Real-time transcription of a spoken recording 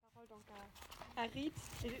Rhyd.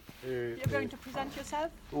 You're going to present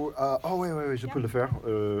yourself? Oui, je peux le faire.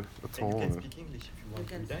 Attends. And you can speak English if you want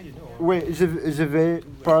to. Then you know. Oui, je vais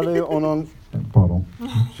parler en anglais. Pardon.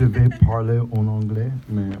 Je vais parler en anglais,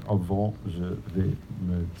 mais avant, je vais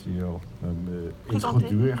me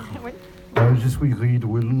introduire. Oui. Je suis Rhyd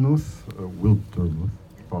Wildermuth,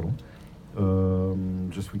 pardon.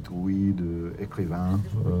 Je suis druide, écrivain.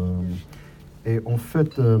 Et en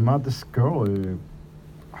fait, ma discours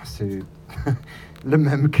c'est le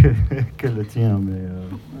même que le tien,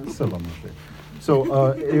 mais ça va marcher.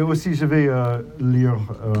 Et aussi, je vais lire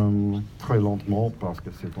très lentement parce que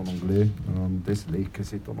c'est en anglais. Désolé que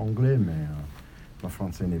c'est en anglais, mais mon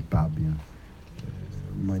français n'est pas bien.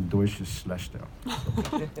 Mein Deutsch ist schlechter.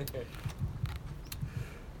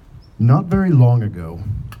 Not very long ago,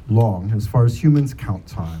 long as far as humans count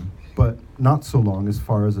time, but not so long as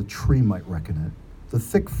far as a tree might reckon it, the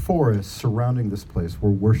thick forests surrounding this place were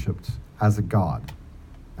worshipped as a god,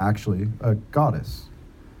 actually a goddess.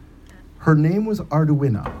 Her name was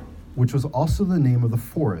Arduina, which was also the name of the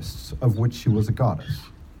forests of which she was a goddess.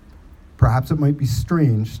 Perhaps it might be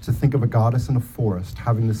strange to think of a goddess in a forest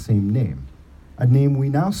having the same name, a name we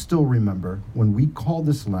now still remember when we call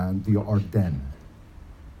this land the Ardennes.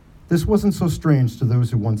 This wasn't so strange to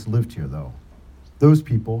those who once lived here, though. Those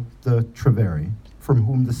people, the Treveri, from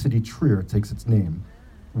whom the city Trier takes its name,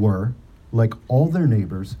 were, like all their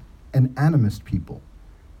neighbors, an animist people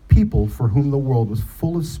for whom the world was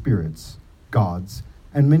full of spirits, gods,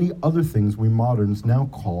 and many other things we moderns now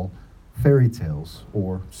call fairy tales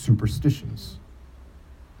or superstitions.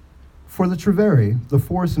 For the Treveri, the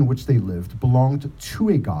forest in which they lived belonged to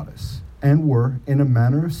a goddess and were, in a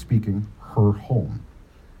manner of speaking, her home.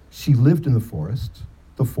 She lived in the forest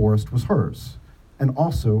was hers, and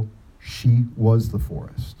also she was the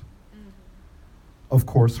forest. Of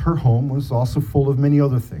course, her home was also full of many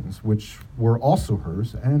other things, which were also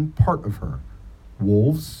hers and part of her.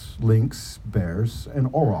 Wolves, lynx, bears, and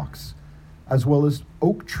aurochs, as well as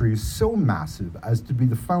oak trees so massive as to be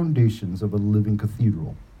the foundations of a living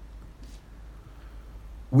cathedral.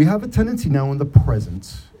 We have a tendency now in the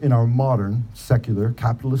present, in our modern, secular,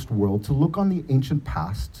 capitalist world, to look on the ancient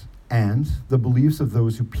past and the beliefs of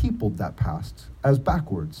those who peopled that past as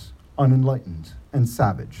backwards, unenlightened, and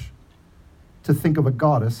savage. To think of a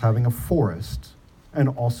goddess having a forest, and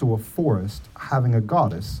also a forest having a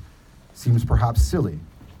goddess, seems perhaps silly,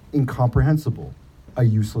 incomprehensible, a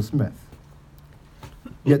useless myth.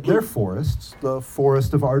 Yet their forest, the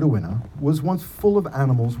forest of Arduina, was once full of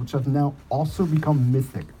animals which have now also become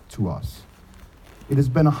mythic to us. It has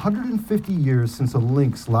been 150 years since a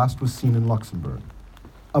lynx last was seen in Luxembourg,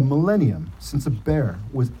 a millennium since a bear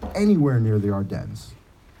was anywhere near the Ardennes,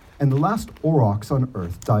 and the last aurochs on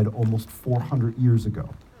Earth died almost 400 years ago.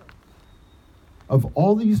 Of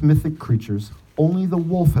all these mythic creatures, only the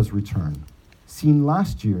wolf has returned, seen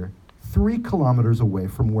last year 3 kilometers away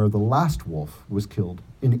from where the last wolf was killed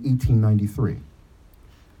in 1893.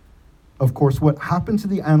 Of course, what happened to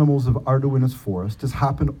the animals of Arduina's forest has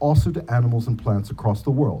happened also to animals and plants across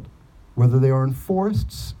the world, whether they are in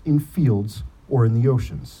forests, in fields, or in the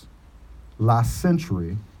oceans. Last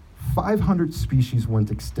century, 500 species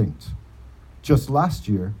went extinct. Just last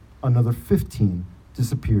year, another 15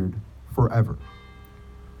 disappeared forever.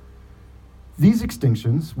 These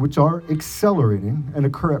extinctions, which are accelerating and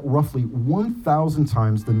occur at roughly 1,000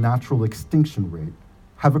 times the natural extinction rate,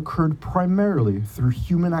 have occurred primarily through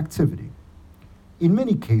human activity. In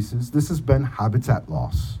many cases, this has been habitat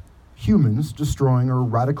loss, humans destroying or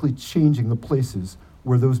radically changing the places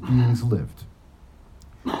where those beings lived.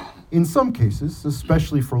 In some cases,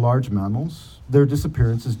 especially for large mammals, their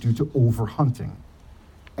disappearance is due to overhunting.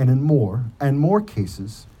 And in more and more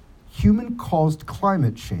cases, human-caused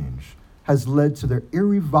climate change has led to their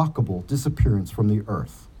irrevocable disappearance from the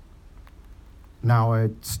earth. Now,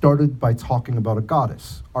 I started by talking about a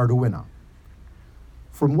goddess, Arduina.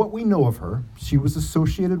 From what we know of her, she was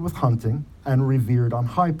associated with hunting and revered on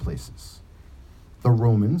high places. The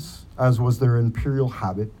Romans, as was their imperial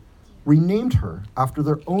habit, renamed her after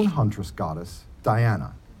their own huntress goddess,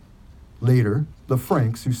 Diana. Later, the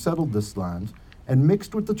Franks who settled this land and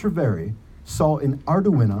mixed with the Treveri saw in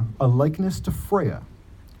Arduina a likeness to Freya.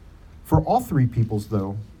 For all 3 peoples,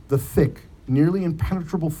 though, the thick, nearly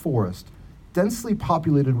impenetrable forest, densely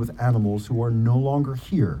populated with animals who are no longer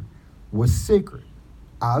here, was sacred,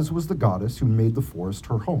 as was the goddess who made the forest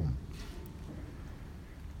her home.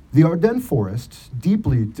 The Ardennes forest,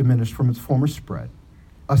 deeply diminished from its former spread,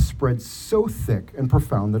 a spread so thick and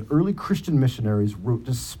profound that early Christian missionaries wrote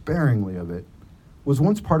despairingly of it, was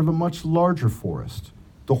once part of a much larger forest,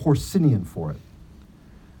 the Horsinian forest.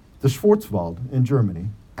 The Schwarzwald in Germany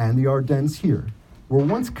and the Ardennes here were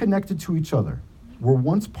once connected to each other, were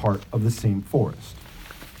once part of the same forest.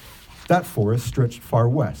 That forest stretched far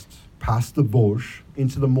west, past the Vosges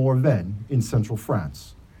into the Morvan in central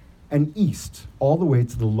France, and east all the way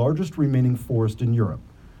to the largest remaining forest in Europe,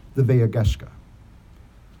 the Villageshka.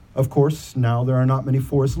 Of course, now there are not many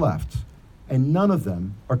forests left, and none of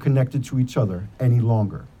them are connected to each other any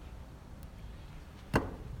longer.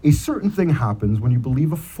 A certain thing happens when you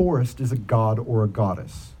believe a forest is a god or a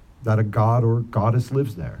goddess, that a god or goddess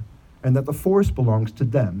lives there, and that the forest belongs to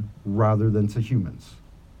them rather than to humans.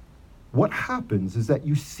 What happens is that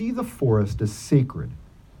you see the forest as sacred,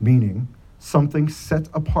 meaning something set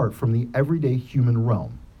apart from the everyday human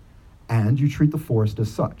realm, and you treat the forest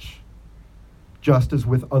as such. Just as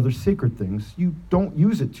with other sacred things, you don't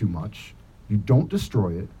use it too much, you don't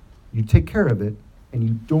destroy it, you take care of it, and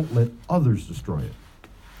you don't let others destroy it.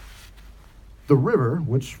 The river,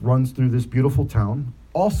 which runs through this beautiful town,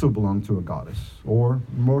 also belonged to a goddess, or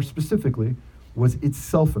more specifically, was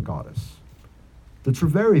itself a goddess. The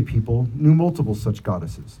Treveri people knew multiple such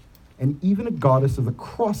goddesses, and even a goddess of the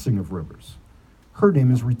crossing of rivers. Her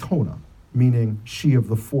name is Ritona, meaning she of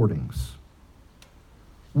the fordings.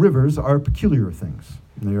 Rivers are peculiar things.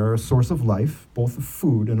 They are a source of life, both of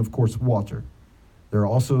food and, of course, water. They're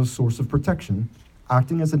also a source of protection,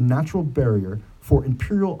 acting as a natural barrier for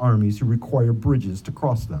imperial armies who require bridges to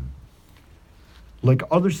cross them. Like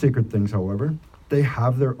other sacred things, however, they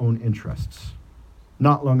have their own interests.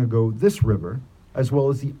 Not long ago, this river, as well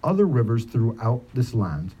as the other rivers throughout this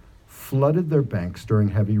land, flooded their banks during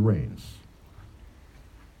heavy rains.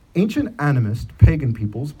 Ancient animist pagan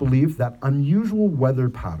peoples believed that unusual weather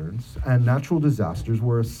patterns and natural disasters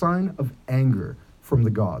were a sign of anger from the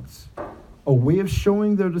gods, a way of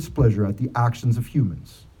showing their displeasure at the actions of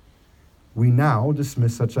humans. We now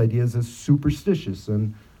dismiss such ideas as superstitious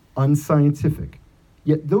and unscientific,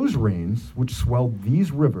 yet those rains, which swelled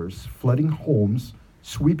these rivers, flooding homes,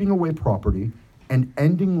 sweeping away property, and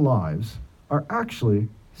ending lives, are actually,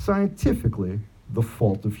 scientifically, the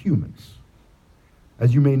fault of humans.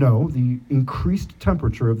 As you may know, the increased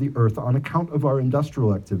temperature of the Earth on account of our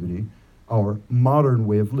industrial activity, our modern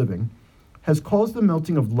way of living, has caused the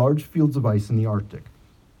melting of large fields of ice in the Arctic.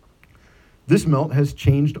 This melt has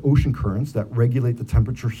changed ocean currents that regulate the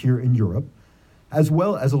temperature here in Europe, as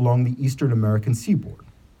well as along the eastern American seaboard.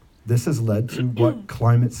 This has led to what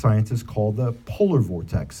climate scientists call the polar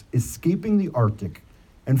vortex, escaping the Arctic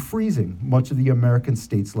and freezing much of the American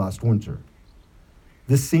states last winter.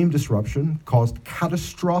 This same disruption caused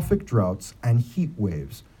catastrophic droughts and heat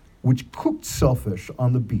waves, which cooked shellfish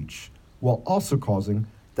on the beach, while also causing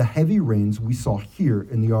the heavy rains we saw here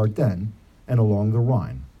in the Ardennes and along the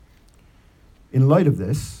Rhine. In light of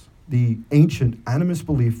this, the ancient animist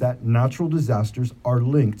belief that natural disasters are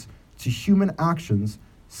linked to human actions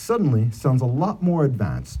suddenly sounds a lot more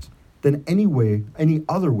advanced than any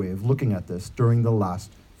other way of looking at this during the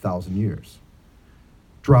last 1,000 years.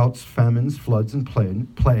 Droughts, famines, floods, and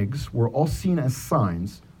plagues were all seen as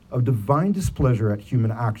signs of divine displeasure at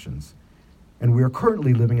human actions, and we are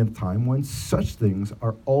currently living at a time when such things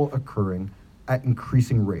are all occurring at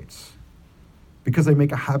increasing rates. Because I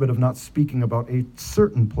make a habit of not speaking about a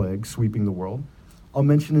certain plague sweeping the world, I'll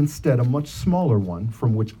mention instead a much smaller one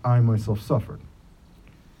from which I myself suffered.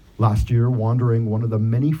 Last year, wandering one of the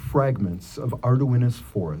many fragments of Arduinas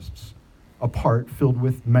forests, a part filled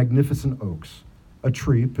with magnificent oaks, a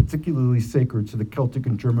tree particularly sacred to the Celtic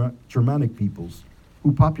and Germanic peoples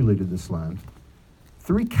who populated this land,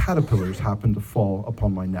 3 caterpillars happened to fall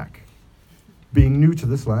upon my neck. Being new to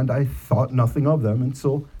this land, I thought nothing of them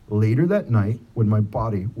until later that night when my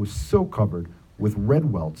body was so covered with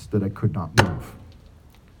red welts that I could not move.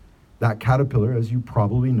 That caterpillar, as you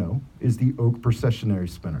probably know, is the oak processionary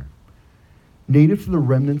spinner. Native to the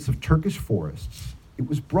remnants of Turkish forests, it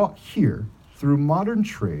was brought here through modern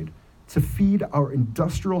trade to feed our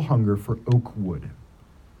industrial hunger for oak wood.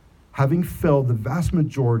 Having felled the vast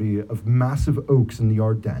majority of massive oaks in the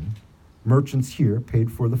Ardennes, merchants here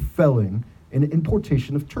paid for the felling and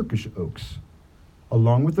importation of Turkish oaks.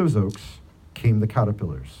 Along with those oaks came the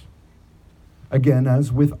caterpillars. Again,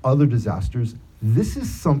 as with other disasters, this is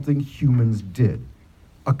something humans did,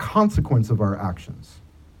 a consequence of our actions.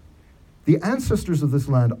 The ancestors of this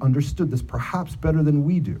land understood this perhaps better than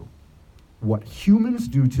we do. What humans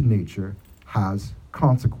do to nature has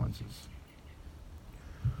consequences.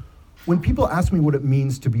 When people ask me what it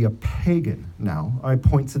means to be a pagan now, I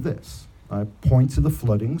point to this. I point to the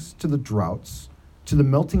floodings, to the droughts, to the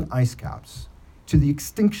melting ice caps, to the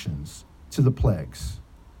extinctions, to the plagues.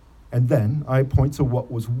 And then I point to what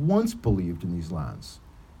was once believed in these lands,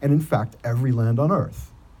 and in fact every land on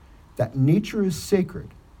earth, that nature is sacred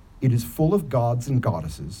It is full of gods and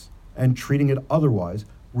goddesses, and treating it otherwise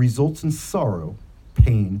results in sorrow,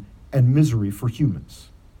 pain, and misery for humans.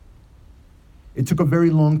 It took a very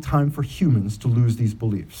long time for humans to lose these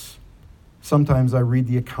beliefs. Sometimes I read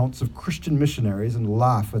the accounts of Christian missionaries and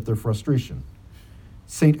laugh at their frustration.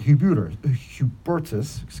 Saint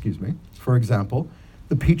Hubertus, for example,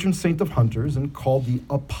 the patron saint of hunters and called the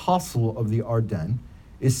Apostle of the Ardennes,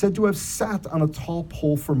 is said to have sat on a tall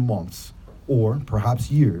pole for months, or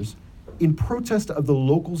perhaps years, in protest of the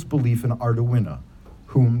locals' belief in Ardouina,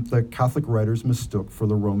 whom the Catholic writers mistook for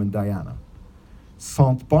the Roman Diana.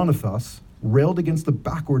 Saint Boniface railed against the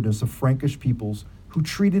backwardness of Frankish peoples who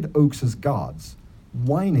treated oaks as gods,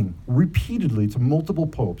 whining repeatedly to multiple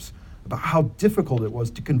popes about how difficult it was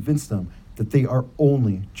to convince them that they are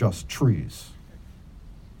only just trees.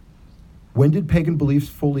 When did pagan beliefs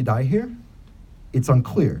fully die here? It's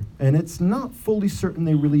unclear, and it's not fully certain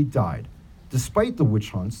they really died, despite the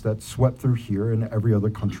witch hunts that swept through here and every other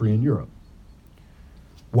country in Europe.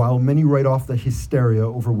 While many write off the hysteria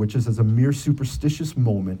over witches as a mere superstitious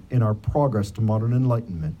moment in our progress to modern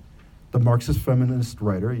enlightenment, the Marxist feminist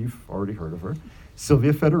writer, you've already heard of her,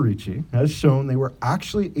 Silvia Federici, has shown they were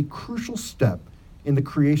actually a crucial step in the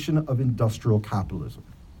creation of industrial capitalism.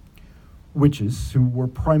 Witches, who were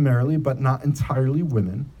primarily but not entirely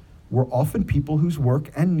women, were often people whose work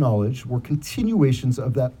and knowledge were continuations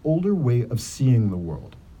of that older way of seeing the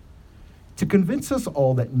world. To convince us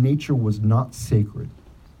all that nature was not sacred,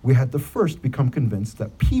 we had to first become convinced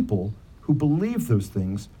that people who believed those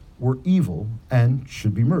things were evil and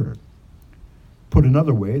should be murdered. Put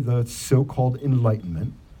another way, the so-called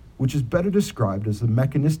Enlightenment, which is better described as the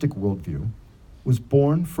mechanistic worldview, was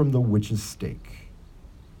born from the witch's stake.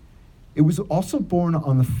 It was also born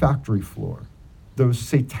on the factory floor, those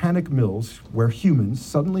satanic mills where humans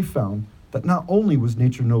suddenly found that not only was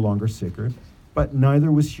nature no longer sacred, but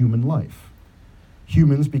neither was human life.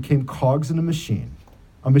 Humans became cogs in a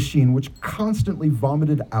machine which constantly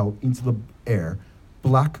vomited out into the air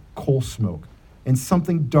black coal smoke and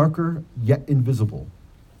something darker yet invisible,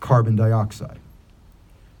 carbon dioxide.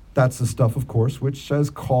 That's the stuff, of course, which has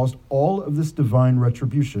caused all of this divine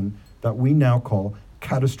retribution that we now call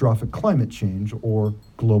catastrophic climate change or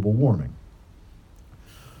global warming.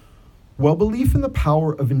 While belief in the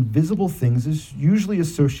power of invisible things is usually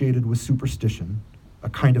associated with superstition, a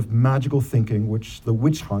kind of magical thinking which the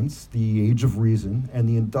witch hunts, the age of reason, and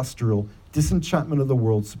the industrial disenchantment of the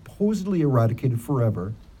world supposedly eradicated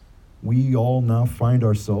forever, we all now find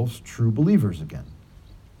ourselves true believers again.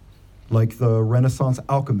 Like the Renaissance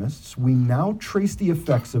alchemists, we now trace the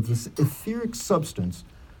effects of this etheric substance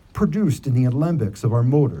produced in the alembics of our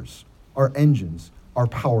motors, our engines, our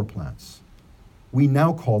power plants. We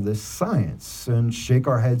now call this science and shake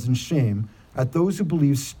our heads in shame at those who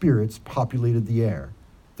believe spirits populated the air,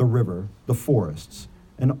 the river, the forests,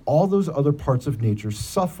 and all those other parts of nature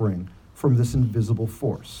suffering from this invisible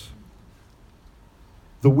force.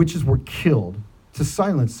 The witches were killed to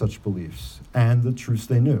silence such beliefs and the truths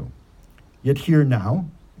they knew. Yet here now,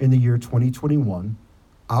 in the year 2021,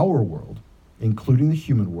 our world, including the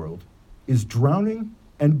human world, is drowning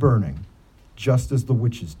and burning, just as the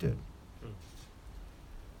witches did.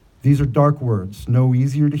 These are dark words, no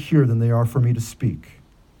easier to hear than they are for me to speak.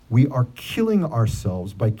 We are killing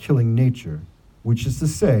ourselves by killing nature, which is to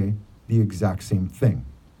say, the exact same thing.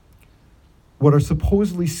 What our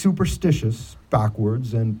supposedly superstitious,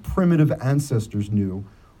 backwards, and primitive ancestors knew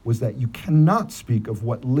was that you cannot speak of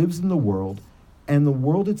what lives in the world and the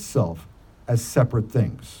world itself as separate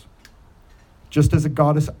things. Just as a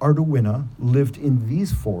goddess Ardouina lived in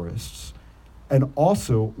these forests and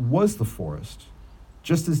also was the forest,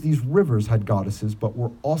 just as these rivers had goddesses but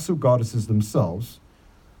were also goddesses themselves,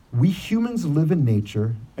 we humans live in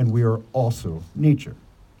nature and we are also nature.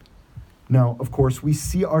 Now, of course, we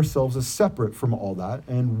see ourselves as separate from all that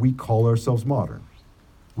and we call ourselves modern.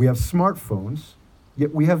 We have smartphones,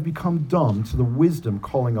 yet we have become dumb to the wisdom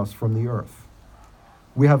calling us from the earth.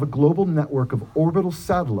 We have a global network of orbital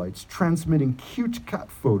satellites transmitting cute cat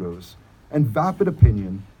photos and vapid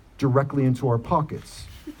opinion directly into our pockets,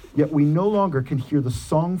 yet we no longer can hear the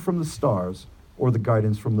song from the stars or the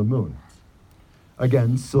guidance from the moon.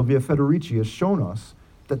 Again, Silvia Federici has shown us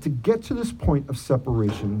that to get to this point of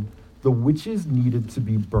separation, the witches needed to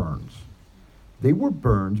be burned. They were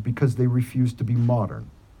burned because they refused to be modern,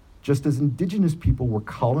 just as indigenous people were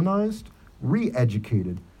colonized,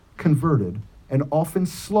 re-educated, converted, and often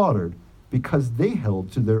slaughtered because they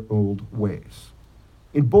held to their old ways.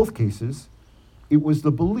 In both cases, it was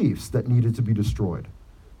the beliefs that needed to be destroyed,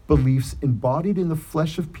 beliefs embodied in the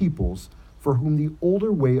flesh of peoples for whom the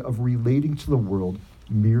older way of relating to the world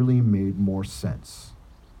merely made more sense.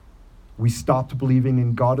 We stopped believing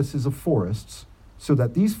in goddesses of forests so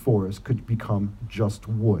that these forests could become just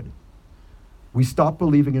wood. We stopped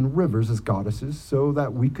believing in rivers as goddesses so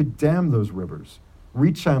that we could dam those rivers,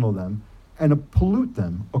 rechannel them, and pollute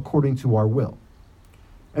them according to our will.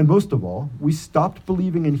 And most of all, we stopped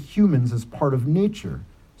believing in humans as part of nature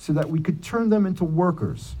so that we could turn them into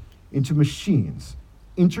workers, into machines,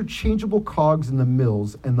 interchangeable cogs in the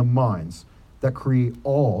mills and the mines that create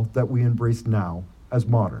all that we embrace now as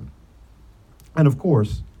modern. And of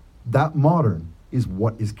course, that modern is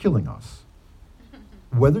what is killing us.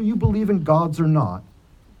 Whether you believe in gods or not,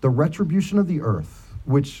 the retribution of the earth,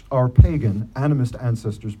 which our pagan animist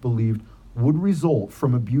ancestors believed would result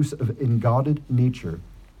from abuse of engodded nature,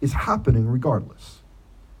 is happening regardless.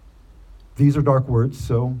 These are dark words,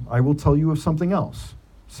 so I will tell you of something else,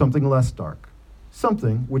 something less dark,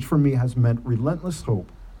 something which for me has meant relentless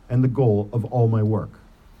hope and the goal of all my work.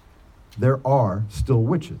 There are still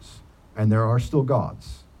witches, and there are still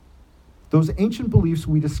gods. Those ancient beliefs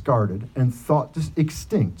we discarded and thought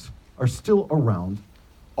extinct are still around,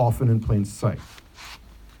 often in plain sight.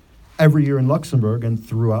 Every year in Luxembourg and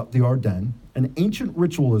throughout the Ardennes, an ancient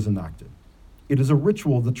ritual is enacted. It is a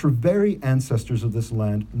ritual the very ancestors of this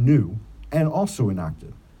land knew and also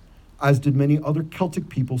enacted, as did many other Celtic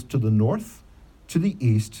peoples to the north, to the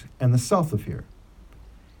east, and the south of here.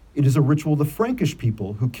 It is a ritual the Frankish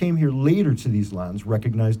people who came here later to these lands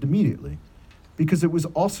recognized immediately, because it was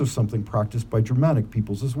also something practiced by Germanic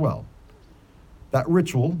peoples as well. That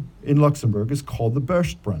ritual in Luxembourg is called the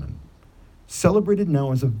Berchtbrennen. Celebrated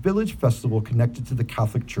now as a village festival connected to the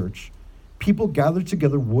Catholic Church, people gather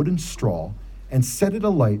together wood and straw and set it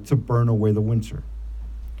alight to burn away the winter.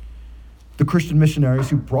 The Christian missionaries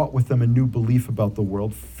who brought with them a new belief about the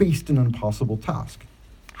world faced an impossible task.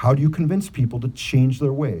 How do you convince people to change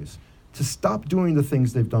their ways, to stop doing the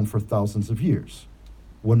things they've done for thousands of years?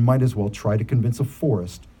 One might as well try to convince a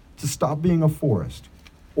forest to stop being a forest,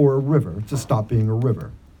 or a river to stop being a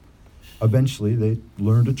river. Eventually, they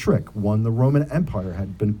learned a trick, one the Roman Empire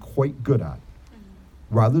had been quite good at.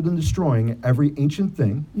 Rather than destroying every ancient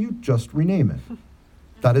thing, you just rename it.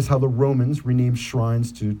 That is how the Romans renamed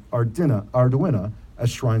shrines to Arduina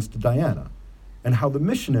as shrines to Diana, and how the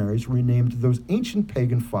missionaries renamed those ancient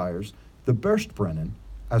pagan fires, the Berchtbrennen,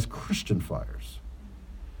 as Christian fires.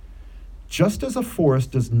 Just as a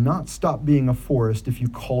forest does not stop being a forest if you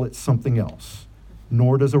call it something else,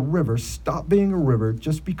 nor does a river stop being a river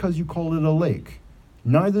just because you call it a lake,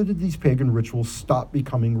 neither did these pagan rituals stop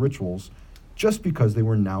becoming rituals just because they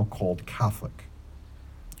were now called Catholic.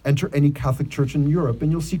 Enter any Catholic church in Europe and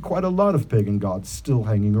you'll see quite a lot of pagan gods still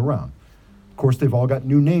hanging around. Of course, they've all got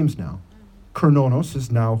new names now. Cernunnos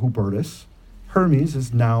is now Hubertus, Hermes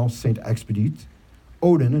is now Saint Expedite,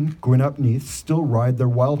 Odin and Gwynap still ride their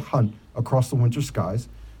wild hunt across the winter skies,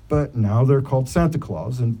 but now they're called Santa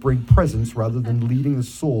Claus and bring presents rather than leading the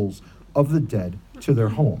souls of the dead to their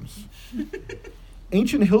homes.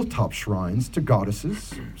 Ancient hilltop shrines to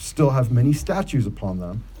goddesses still have many statues upon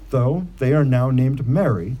them, though they are now named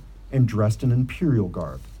Mary and dressed in imperial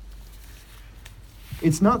garb.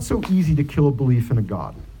 It's not so easy to kill a belief in a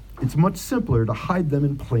god. It's much simpler to hide them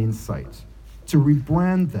in plain sight, to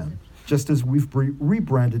rebrand them, just as we've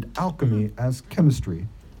rebranded alchemy as chemistry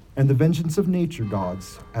and the vengeance of nature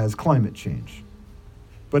gods as climate change.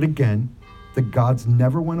 But again, the gods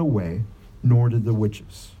never went away, nor did the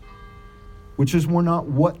witches. Witches were not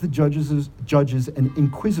what the judges and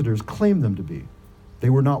inquisitors claimed them to be. They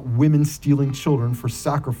were not women stealing children for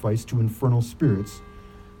sacrifice to infernal spirits,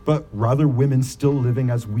 but rather women still living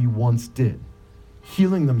as we once did,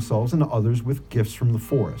 healing themselves and others with gifts from the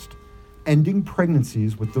forest, ending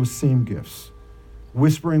pregnancies with those same gifts,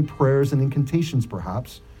 whispering prayers and incantations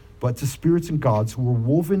perhaps, but to spirits and gods who were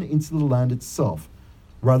woven into the land itself,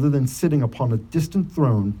 rather than sitting upon a distant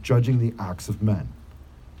throne judging the acts of men,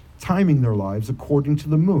 timing their lives according to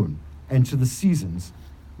the moon and to the seasons,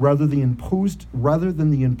 rather than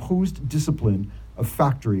the imposed discipline of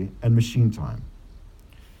factory and machine time.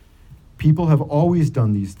 People have always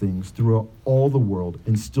done these things throughout all the world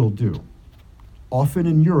and still do. Often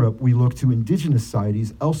in Europe, we look to indigenous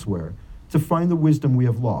societies elsewhere to find the wisdom we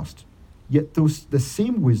have lost. Yet the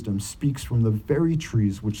same wisdom speaks from the very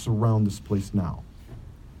trees which surround this place now.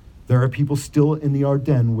 There are people still in the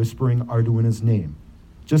Ardennes whispering Arduina's name,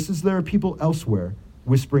 just as there are people elsewhere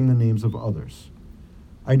whispering the names of others.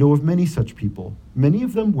 I know of many such people, many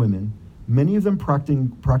of them women, many of them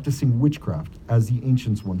practicing witchcraft as the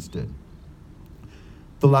ancients once did.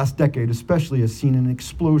 The last decade especially has seen an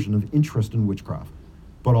explosion of interest in witchcraft,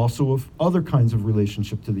 but also of other kinds of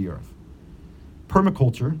relationship to the earth.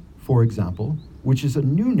 Permaculture, for example, which is a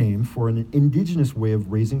new name for an indigenous way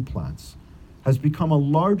of raising plants, has become a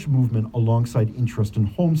large movement alongside interest in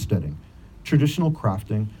homesteading, traditional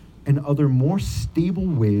crafting, and other more stable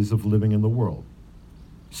ways of living in the world.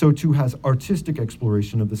 So too has artistic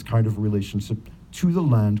exploration of this kind of relationship to the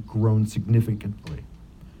land grown significantly.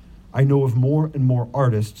 I know of more and more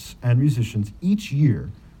artists and musicians each year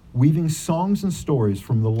weaving songs and stories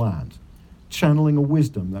from the land, channeling a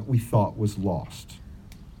wisdom that we thought was lost.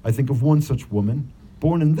 I think of one such woman,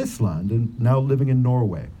 born in this land and now living in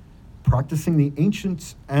Norway, practicing the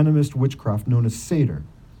ancient animist witchcraft known as Seder,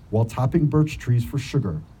 while tapping birch trees for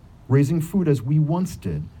sugar, raising food as we once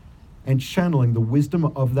did, and channeling the wisdom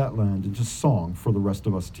of that land into song for the rest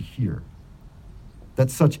of us to hear. That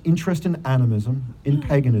such interest in animism, in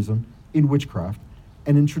paganism, in witchcraft,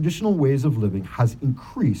 and in traditional ways of living has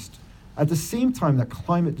increased at the same time that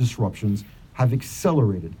climate disruptions have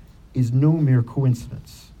accelerated is no mere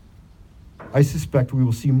coincidence. I suspect we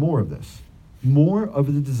will see more of this, more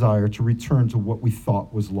of the desire to return to what we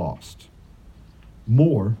thought was lost.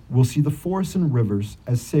 More will see the forests and rivers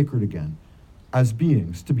as sacred again, as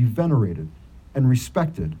beings to be venerated and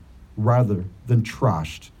respected rather than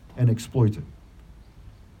trashed and exploited.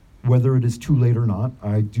 Whether it is too late or not,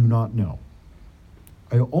 I do not know.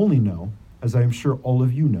 I only know, as I am sure all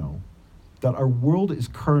of you know, that our world is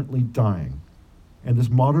currently dying, and this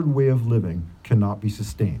modern way of living cannot be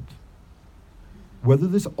sustained. Whether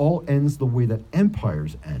this all ends the way that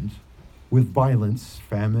empires end, with violence,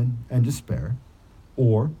 famine, and despair,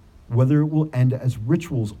 or whether it will end as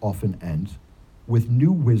rituals often end, with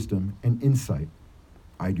new wisdom and insight,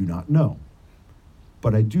 I do not know.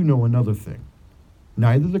 But I do know another thing.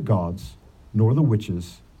 Neither the gods nor the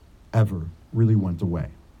witches ever really went away.